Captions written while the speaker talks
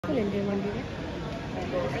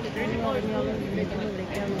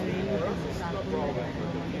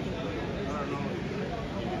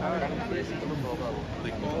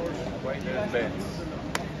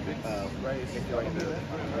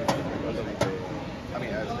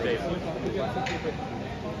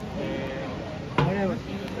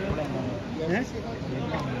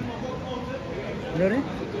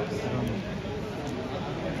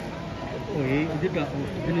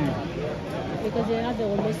Because they are the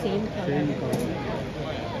almost same color. Same color.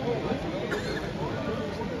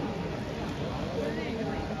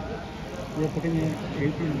 We are putting an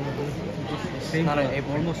apron over same not color, an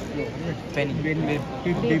apron. almost Penny. Bib.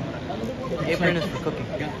 Apron like, is for cooking.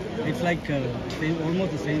 Yeah, it's like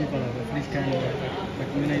almost the same color. Please can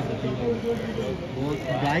recognize the people. Both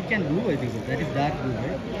black and blue, I think. That is dark blue,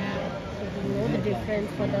 right? Yeah. So you know the difference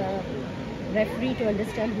for the referee to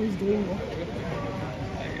understand who is doing what.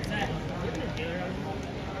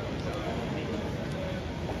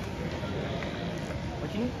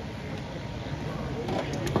 What you need?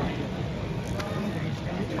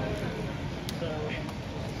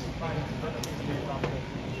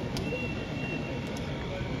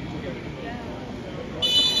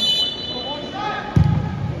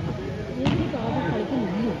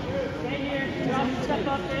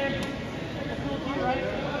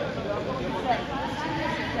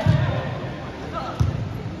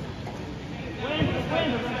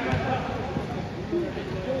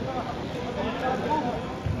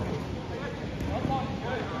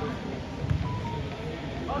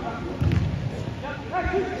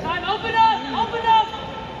 Open up! Open up!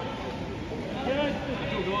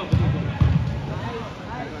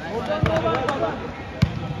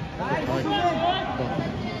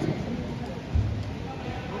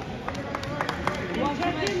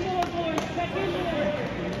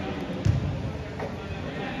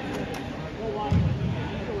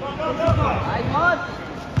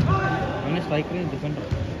 Striker is defender.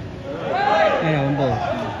 Defender.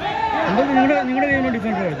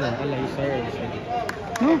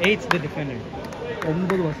 No? 8's the defender.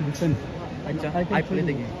 Was defense. I played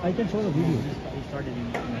the game. I can show the video. He started in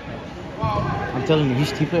attack. I'm telling you,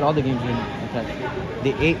 he played all the games in attack.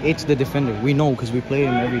 The 8's the defender. We know because we play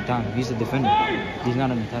him every time. He's a defender. He's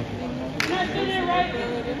not an attacker.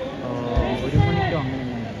 What do you want to do?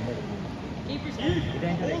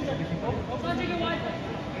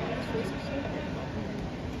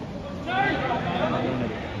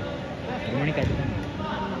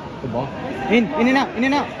 Good ball. In and out, in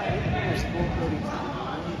and out.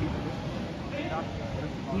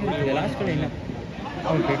 The last play, in.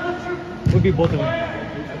 Okay. Would be both of them.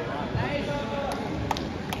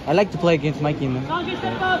 I like to play against Mikey, man.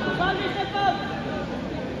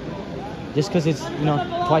 Just because it's,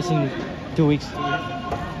 twice in 2 weeks.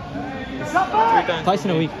 Twice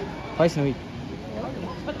in a week. Twice in a week.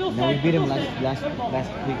 Now we beat him last week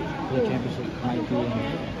for the championship, Mikey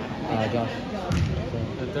and Josh.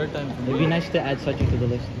 So The third time. it'd be nice to add Sachin to the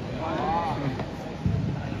list.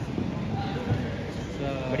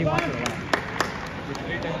 What do you want to do? It's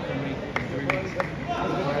 3 times for me in 3 weeks. I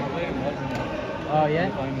played Boston. Oh, yeah?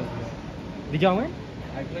 Finals. Did y'all win?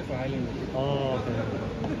 I played for Islanders. Oh, okay.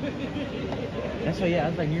 That's why, I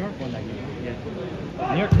was like, New York won that game.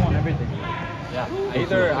 Yeah. New York won everything. Yeah.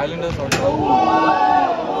 Either Islanders or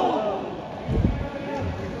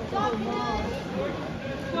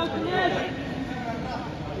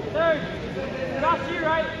Third. Josh to your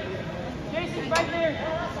right. Jason's right there.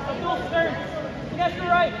 Abdul's third. Yes, to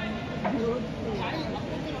your right.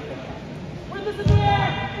 Where's this in the air?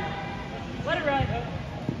 Let it ride.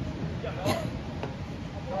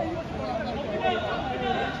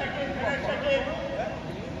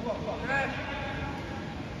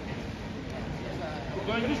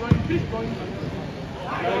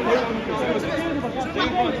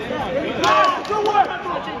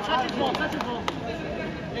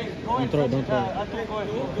 Don't throw.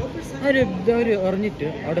 അവര് എറിഞ്ഞിട്ട്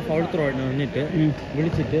അവിടെ foul throw എറിഞ്ഞിട്ട്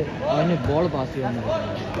വിളിച്ചിട്ട് അവന് ball pass ചെയ്യാൻ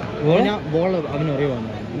ഞാൻ ball അവന് എറിയുവാണ്.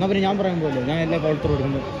 എന്നാ പിന്നെ ഞാൻ പറയാൻ പോലെ ഞാൻ എല്ലാ ഫൗൾ ത്രോ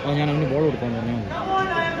എടുക്കുമ്പോൾ ഞാൻ അവന് ബോൾ കൊടുക്കാൻ പറഞ്ഞു.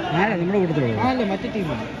 നമ്മുടെ കൂട്ടത്തിലുള്ള അല്ല മറ്റേ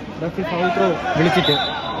ടീമാണ് ഡോക്ടർ ഫൗൾ ത്രോ വിളിച്ചിട്ട്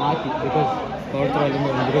മാറ്റി. ബിക്കോസ് ഫൗൾ ത്രോ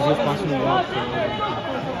അല്ലെങ്കിൽ because pass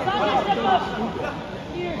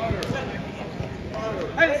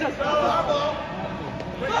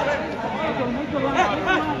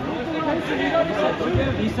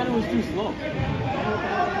He said it was too slow.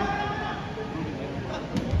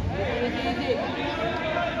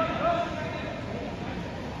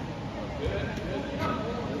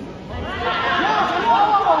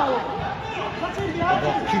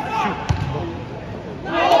 Shoot.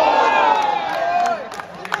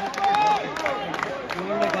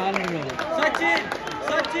 Sachin!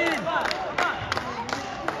 Sachin!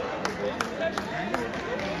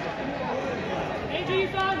 AJ, you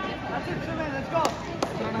done? That's it, let's go.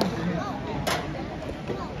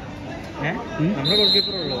 നമ്മുടെ ഗോൾ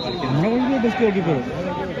കീപ്പർ ഉള്ളൂ നമ്മുടെ ബെസ്റ്റ് ഗോൾ കീപ്പർ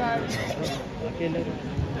ബാക്കി എല്ലാവരും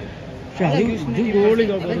പക്ഷെ അത് ഇത് ഗോളി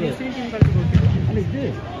അല്ല ഇത്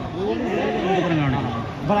കാണാം.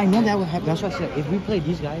 But I know that would have, that's what I said. If we play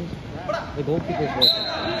these guys, the goalkeeper is working.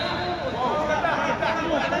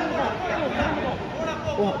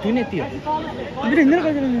 Oh, Tunetia. ഇവര് ഇന്നലെ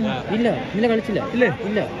കളിച്ചില്ല. ഇന്നലെ കളിച്ചില്ല. ഇല്ലേ?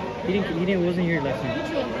 ഇല്ല. He wasn't here last night.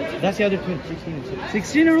 That's the other twin, 16 and 6.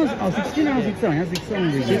 16 ആണോ 16 ആണോ 6 ആണ് ഞാൻ 6 ആണ്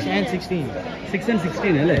 6 and 16. 6 and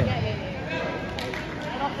 16 അല്ലേ?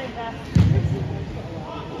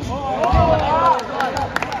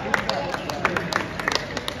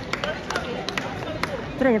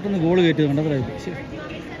 എത്ര പെട്ടെന്ന് ഗോൾ കയറ്റി കണ്ടത്ര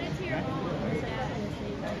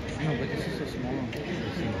No, but this is a small one.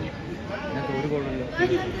 ഇതിനകത്ത് ഒരു ഗോളല്ലോ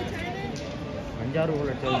 5-6 ഗോൾ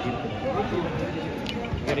അടിച്ചാൽ ജയിക്കും.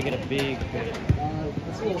 You gotta get a big fish.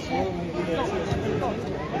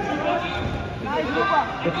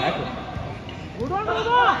 Good tackle.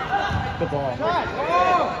 Good ball.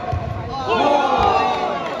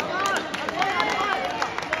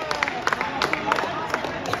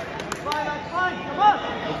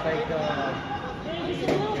 It's like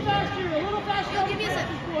Just a little faster. Give me a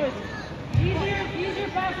second. Easier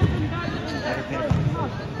passes than guys.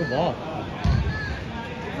 good ball.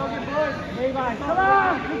 Come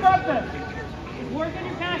on, you got this. Work on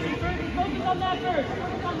your passing first. Focus on that first.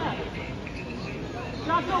 Focus on that.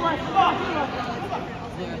 Drop to left. Come on.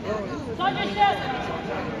 Touch your step.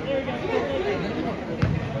 There we go.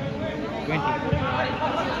 20.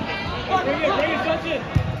 There you touch it.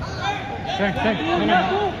 Turn. No.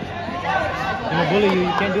 I'm a bully you.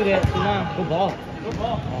 You can't do that. Come on. Good ball.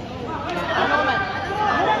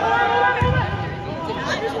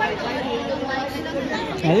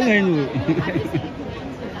 അത് കഴിഞ്ഞു പോയി.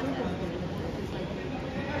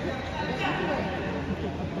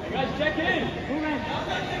 Guys, check it in. Move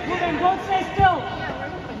in. Don't stay still.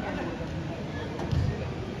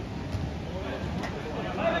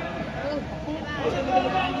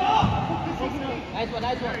 Nice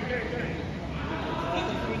one.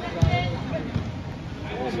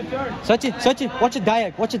 Sachin, watch it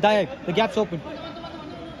diag. The gap's open.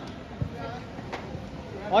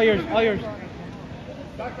 All yours.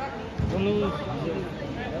 Don't lose.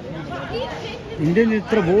 ഇന്ത്യയിൽ നിന്ന്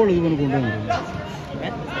ഇത്ര ball ഇതുപോലെ കൊണ്ടുവന്നു.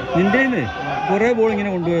 ഇന്ത്യയിൽ നിന്ന് കുറേ ബോൾ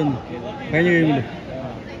ഇങ്ങനെ കൊണ്ടുപോയിരുന്നു കഴിഞ്ഞ കഴിയുമ്പോൾ.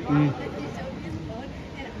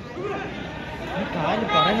 കാല്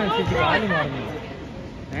പറയുന്നതനുസരിച്ച് കാല് മാറുന്നു.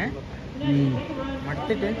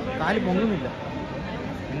 മട്ടിട്ട് കാല് പൊങ്ങുന്നില്ല.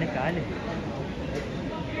 പിന്നെ കാല്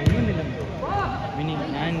പൊങ്ങുന്നില്ല. പിന്നെ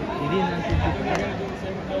ഞാൻ ഇതിനനുസരിച്ച്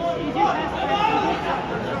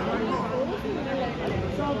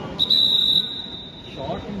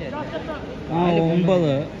ഷോർട്ടിൻ്റെ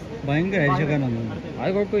 9 ഭയങ്കര അരിശക്കാരനാണ്. അത്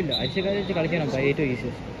കുഴപ്പമില്ല. അരിശക്കാരെ വെച്ച് കളിക്കാനാണ് ഏറ്റവും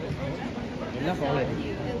ഈസിയസ്റ്റ്. എല്ലാം ഫോളായിരുന്നു.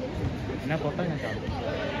 എന്നാ പൊട്ടാൻ ഞാൻ സാധിക്കും.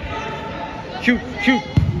 Shoot!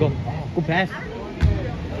 Go. Good pass.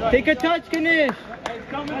 Take a touch, Ganesh. It's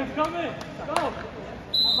coming. Go.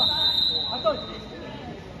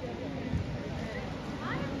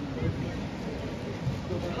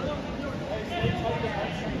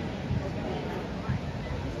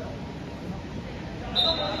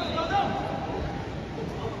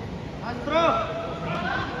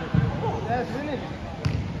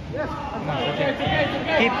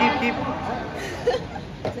 Keep.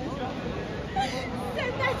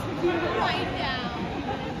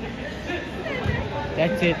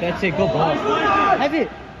 That's it. Go ball. Have it.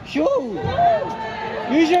 Shoot.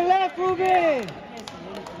 Use your left, Ruben.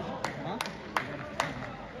 Huh?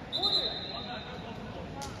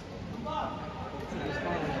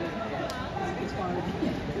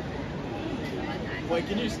 Wait,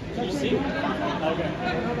 can you see? Okay.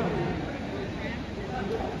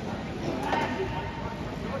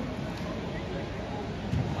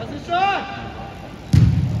 That's the shot.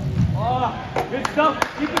 Oh, good stuff.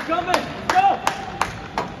 Keep it coming. Go.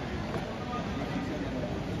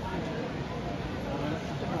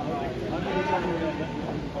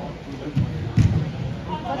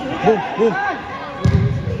 Boom.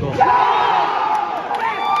 Go.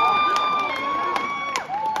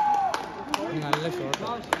 നല്ല shot.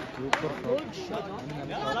 Super shot.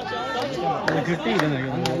 കിട്ടിയില്ല.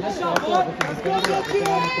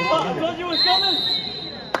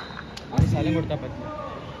 അത് സ്ഥലം കൊടുത്താൽ പറ്റില്ല.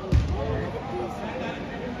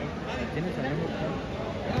 സ്ഥലം കൊടുത്താൽ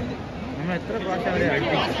നമ്മൾ എത്ര പ്രാവശ്യം അവരെ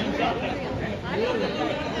അടിപ്പിക്കും.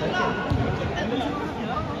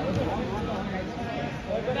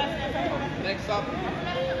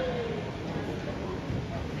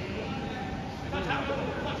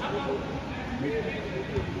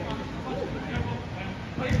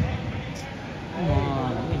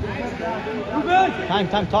 Time,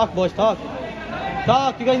 talk, boys, talk.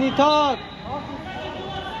 Talk, you guys need to talk.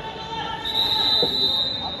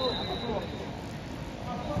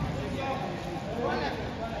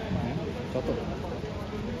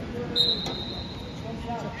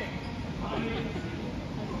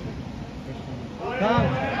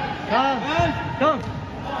 Come.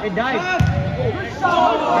 It died.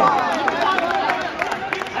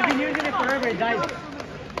 I've been using it forever, it died.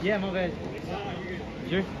 Yeah, my bad.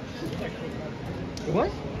 Sure? It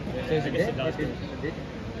was? So is it dead? It did.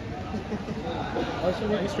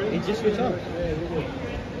 It just switched off.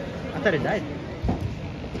 I thought it died.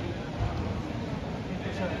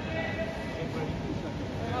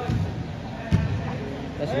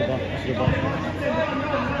 That's a good ball.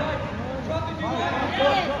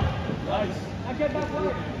 Nice. Now get back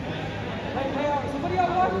forward. Hey, somebody out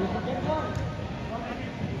there. Get one.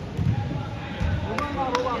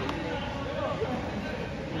 Move on.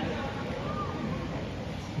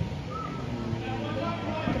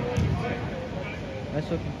 That's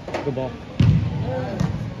okay. Good ball.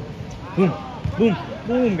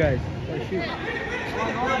 Boom, guys. Gotta shoot.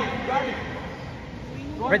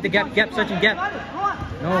 Right the gap, Sachin, gap.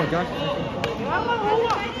 No, Josh.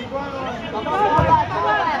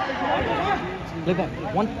 Look at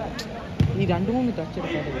one. You don't want to touch it.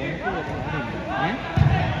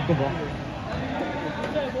 Good ball.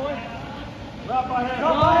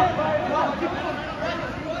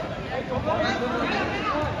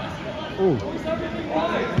 Oh.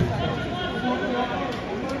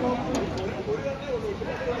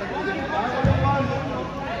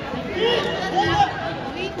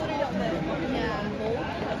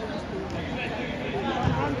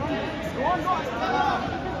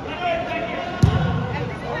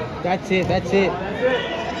 That's it.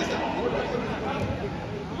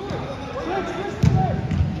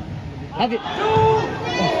 Have it.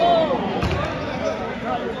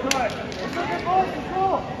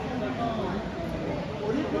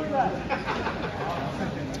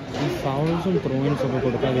 Fouls and throw-ins of the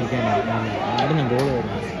Kodaka weekend. I didn't go there.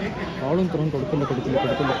 Foul and throw-in Kodaka.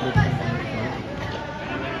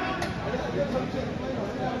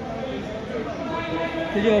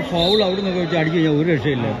 Foul out in the Jadki, you would have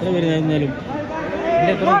said,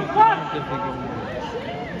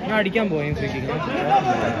 No, I can't go in freaking.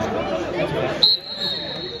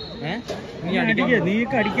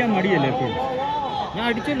 ഞാൻ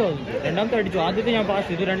അടിച്ചല്ലോ രണ്ടാമത്തെ അടിച്ചു ആദ്യത്തെ ഞാൻ pass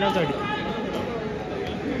ചെയ്തു രണ്ടാമത്തെ അടിച്ചു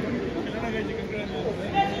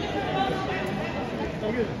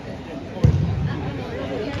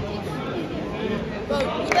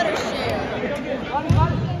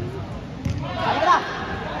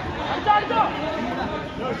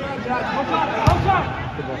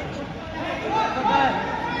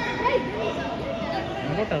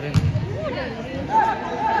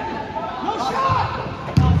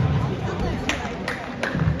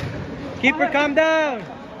Keeper, calm down.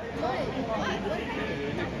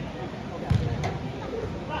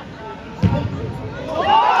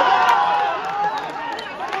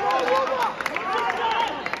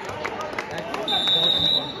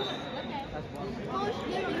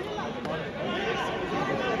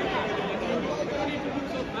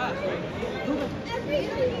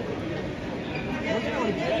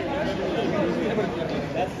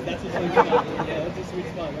 That's a sweet spot. Yeah, that's a sweet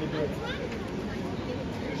spot right there.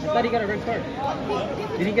 I thought he got a red card.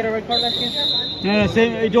 Did he get a red card last game? No,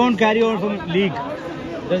 same, it won't carry on from league.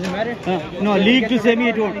 Doesn't matter? No, league to semi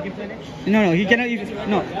it won't. No, he cannot.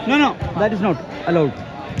 No, that is not allowed.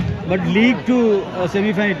 But league to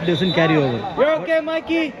semi-final it doesn't carry over. You're okay,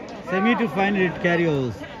 Mikey? Semi to final it carry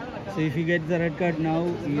overs. So if he gets the red card now,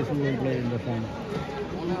 he is going to play in the final.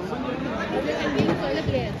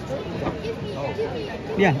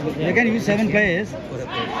 Yeah, they can use 7 players.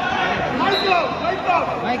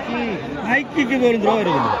 Mikey ke bolun throw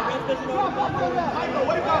irukku.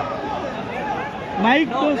 Mike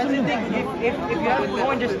no, that's the thing. If you have to throw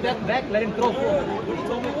and just step back, let him throw.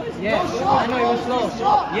 Yeah, I know he was slow.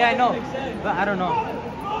 Yeah, I know, but I don't know.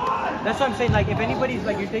 That's what I'm saying. Like, if anybody's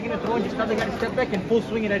like you're taking a throw and just start to step back and full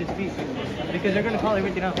swing it at his feet, because they're gonna call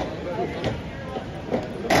everything out.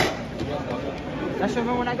 That's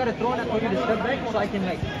why when I got a throw and I told you to step back so I can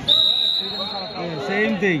like. Yeah,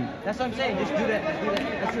 same thing. That's what I'm saying. Just do that.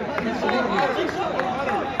 That's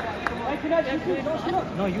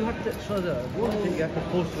no, you have to. So the rule is you have to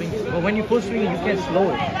full swing. But when you full swing, you can't slow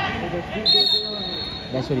it.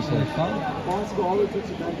 That's what he said.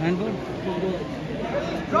 Handball.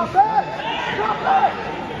 Drop back.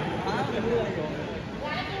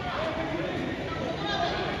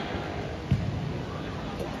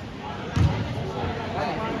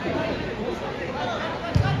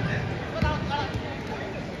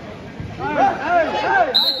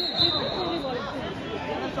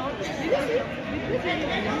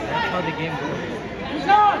 That's how the game goes.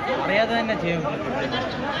 Rather than a gym. I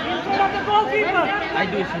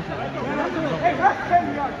do it sometimes.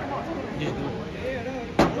 Just do it.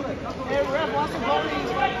 Hey, ref, watch the ball.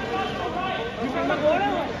 You bring the ball in?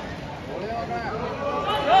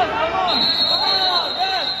 Come on.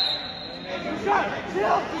 Yes. Shot.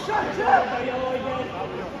 Chill.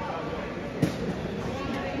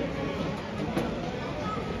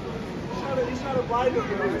 He's not a blinder,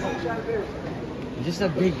 bro. He's not this. Just a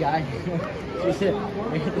big guy. Just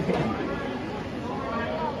a-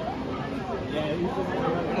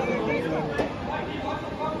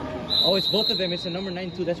 Oh, it's both of them. It's a number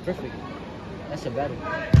 9 too. That's perfect. That's a battle.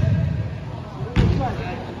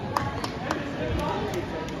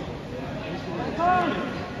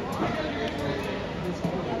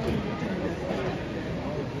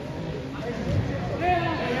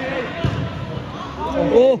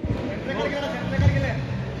 Oh!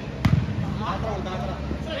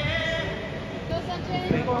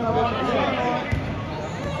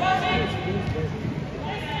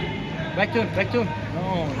 Back to him.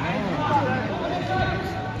 No.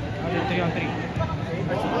 Now they're 3 on 3.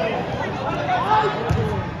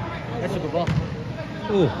 That's a good ball.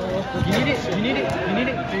 Oh, You need it.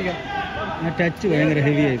 There you go. a touch ഭയങ്കര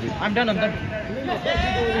heavy ആയി. I'm done.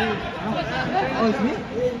 Oh, it's me?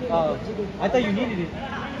 I thought you needed it.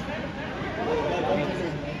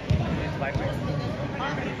 It's vibrating.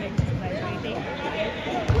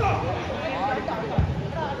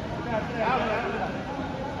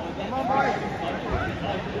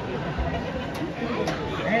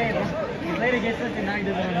 Hey, he played against us and now he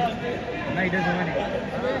doesn't want it.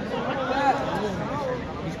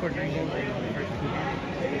 He scored 9 goals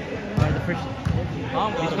the first. He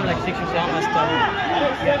scored like 6 or 7 last time.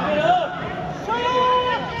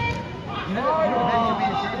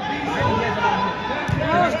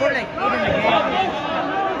 He scored like 8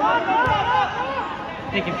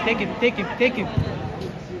 in the game. Take him.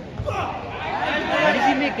 Why does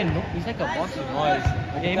he make a noise? He's like a boxing noise.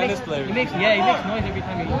 Like a tennis player. He makes noise every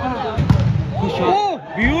time he push shot. Oh,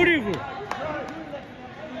 beautiful.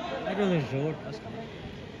 That was a shot.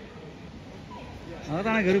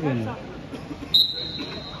 അതാണ് കയറി പോകുന്നത്.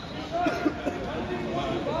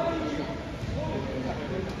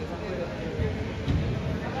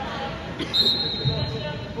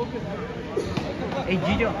 Hey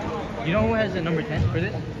Gio, you know who has the number 10 for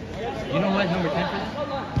this? You know who has number 10 for this?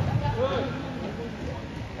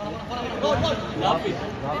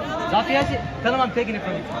 Zafi has it? Tell him I'm taking it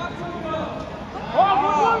from you. Oh,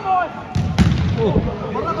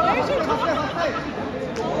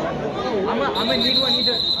 I'm gonna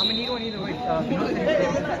need one either way.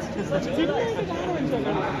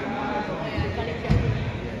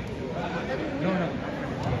 No.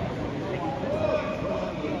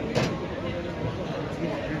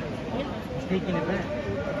 He's taking it back.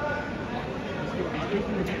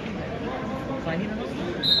 So I need another.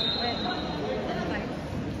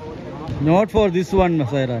 not for this one,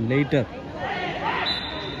 Masairan. Later.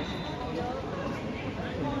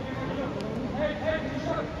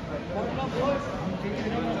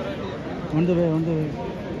 On the way.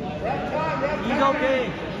 He's okay.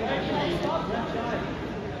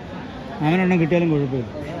 അങ്ങനെ കിട്ടിയാലും കുഴപ്പമില്ല.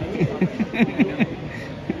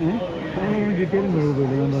 അങ്ങനെ കിട്ടിയാലും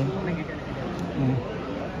കുഴപ്പമില്ല.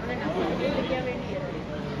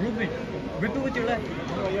 Ruben, rip it with your left. Too.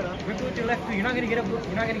 You're not gonna get up.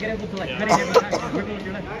 To like cut it every time. Rip it with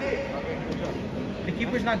your left. The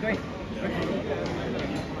keeper's not great.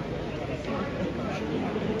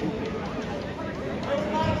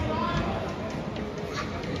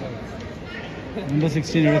 Number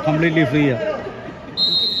 16, you're completely free here.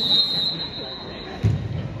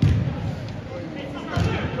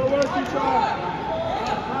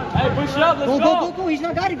 Hey, push it up. Let's go. Go. He's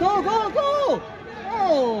not got it. Go.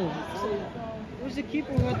 Oh. Where's the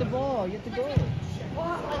keeper who had the ball? You have to go.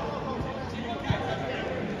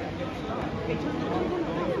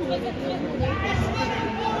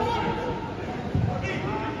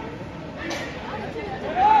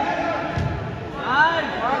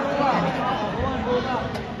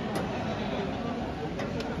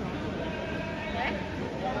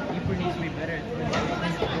 Keeper needs to be better.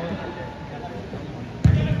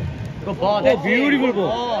 Good ball. Oh, beautiful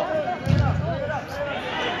ball.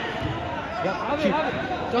 Yep. Shoot.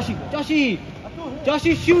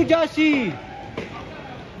 Joshi, shoot, Joshi.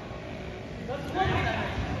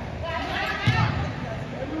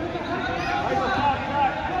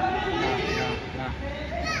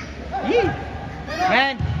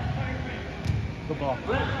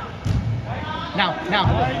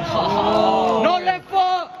 No left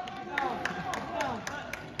foot!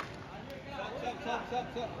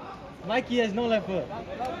 Mikey has no left foot.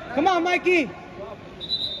 Come on, Mikey!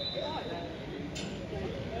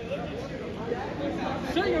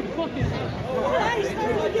 Shut your fucking mouth.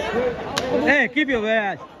 Hey, keep your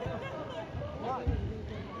ass.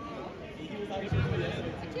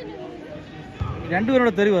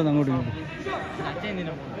 രണ്ടുപേരോടെ തെറി വന്നു അങ്ങോട്ടും ഇങ്ങോട്ടും.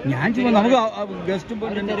 ഞാൻ ചുമ്മാ നമുക്ക് guest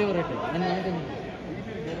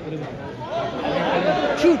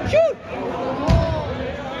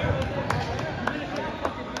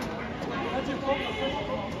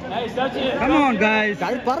Hey, Sachin. Come on, guys.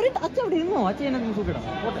 പറഞ്ഞിട്ട് അച്ഛൻ അവിടെ ഇരുന്നോ? അച്ഛൻ എന്നെ സൂക്കിടാം.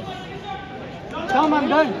 Come on,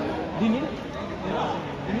 guys.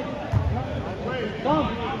 Come.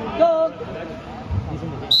 Go.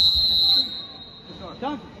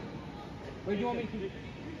 Come. Where do you want me to?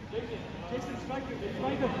 Jason, strike him.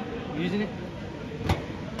 Using it?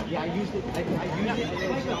 Yeah, I used it. I used it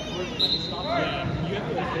and it stopped working. Like it stopped working. You have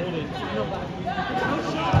to hold it. No, but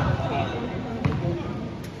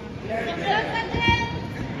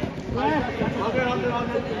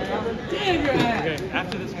Damn your ass. Okay,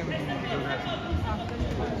 after this game,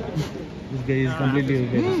 This guy is completely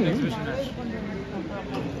okay. exhibition match.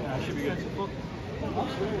 Should be good.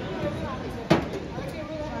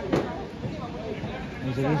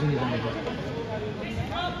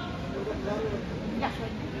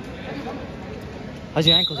 how's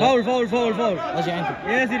your ankle? Foul. How's your ankle?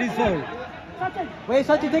 Yes, it is foul. Wait,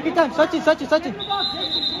 Sachin, take your time. Sachin.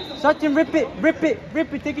 Sachin, rip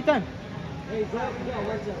it, take your time.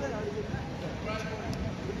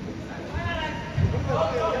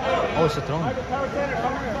 Oh, it's a throw. I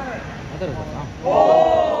thought it was a foul.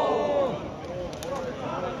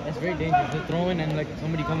 That's very dangerous. They're throwing and like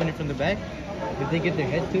somebody coming in from the back. If they get their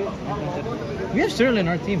head to it, we have Cyril in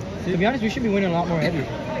our team. To be honest, we should be winning a lot more heavy.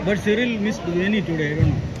 But Cyril missed many today. I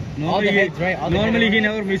don't know. All the heads, right? All the Normally head he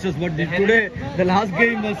never misses, but today the last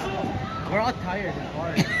game was. We're all tired. It's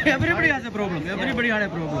hard. Everybody has a problem. Everybody had a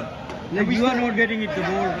problem. Like you are not getting it the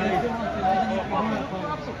ball right.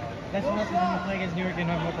 That's nothing when you play against New York and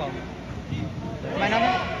have no problem. Am I not?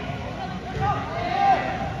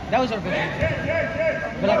 That was our good game.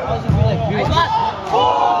 But like, I was just like, we were...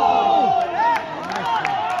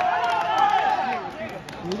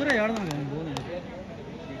 उधर यार ना गए बोल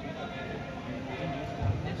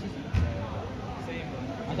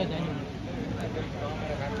I thought Daniel.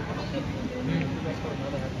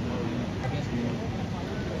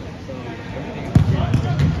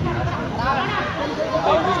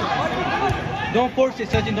 Don't force it,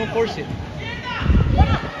 Sachin, don't force it.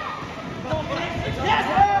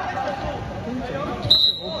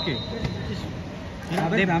 Okay.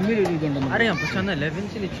 अबे नाम भी ready करना अरे हम पसंद है 11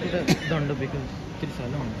 से छोटा दंड because it's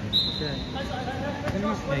alone.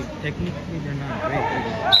 Like technically they're not great.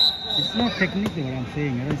 It's not technically what I'm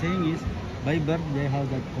saying. What I'm saying is by birth they have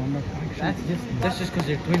that kind of action. That's just because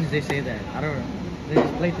they're twins. They say that. I don't know. They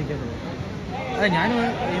just play together. I know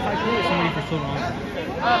if I play with somebody for so long.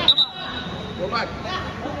 Go back.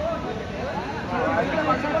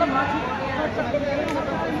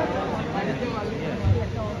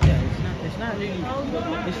 It's not really.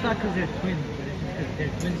 It's not because they're twins, but it's because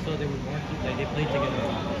they're twins, so they were born like they play together.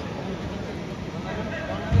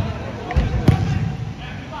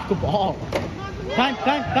 Good ball. Time.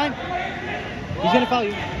 He's gonna foul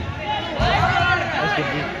you. That's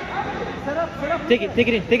good. Take it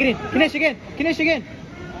in. Finish again.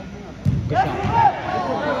 Good shot.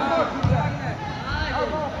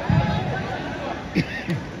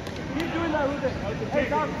 Keep doing that, Ruben. Hey,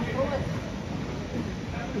 Tom.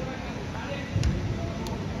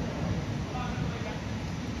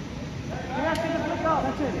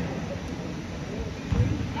 That's it.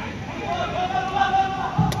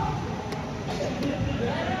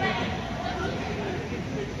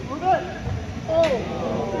 Move it. Oh.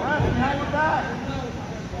 That's how you die.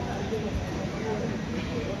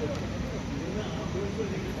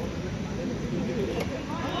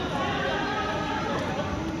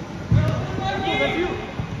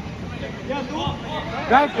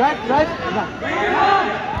 Drive.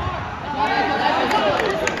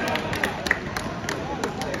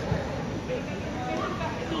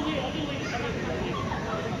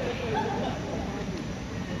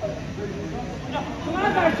 Come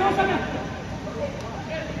on, guys, show something.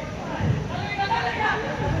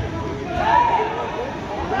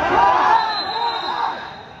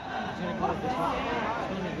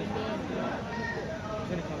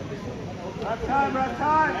 Rep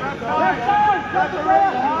time.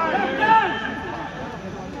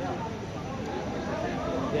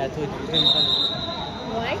 Yeah, I told you.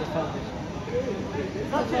 Why? Because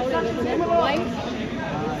Why?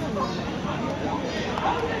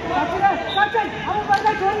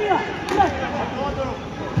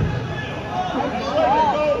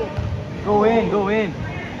 Go in, go in.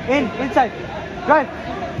 Inside. Drive.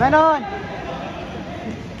 Man on.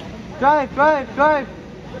 Drive.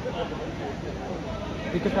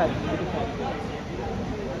 With the pad.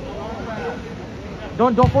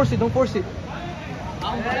 Don't force it.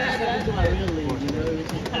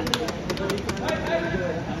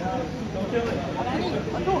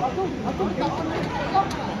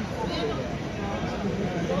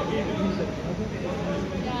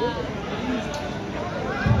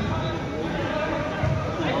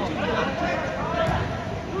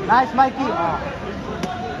 Nice, Mikey.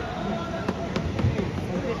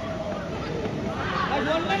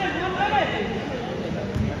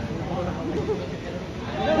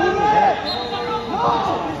 One minute.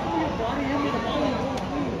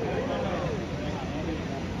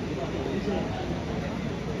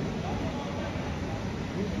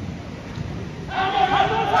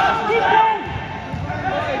 Keep going.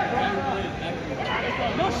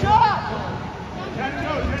 No shot.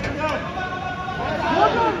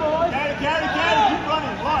 Carry, keep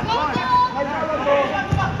running. Run.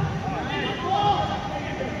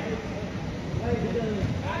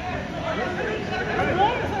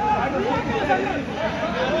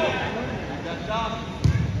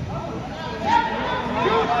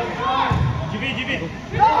 GV.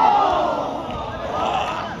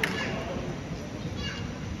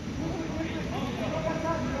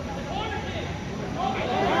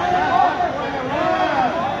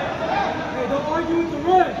 Don't argue with the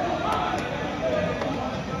run.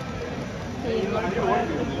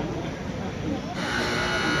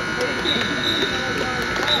 Same.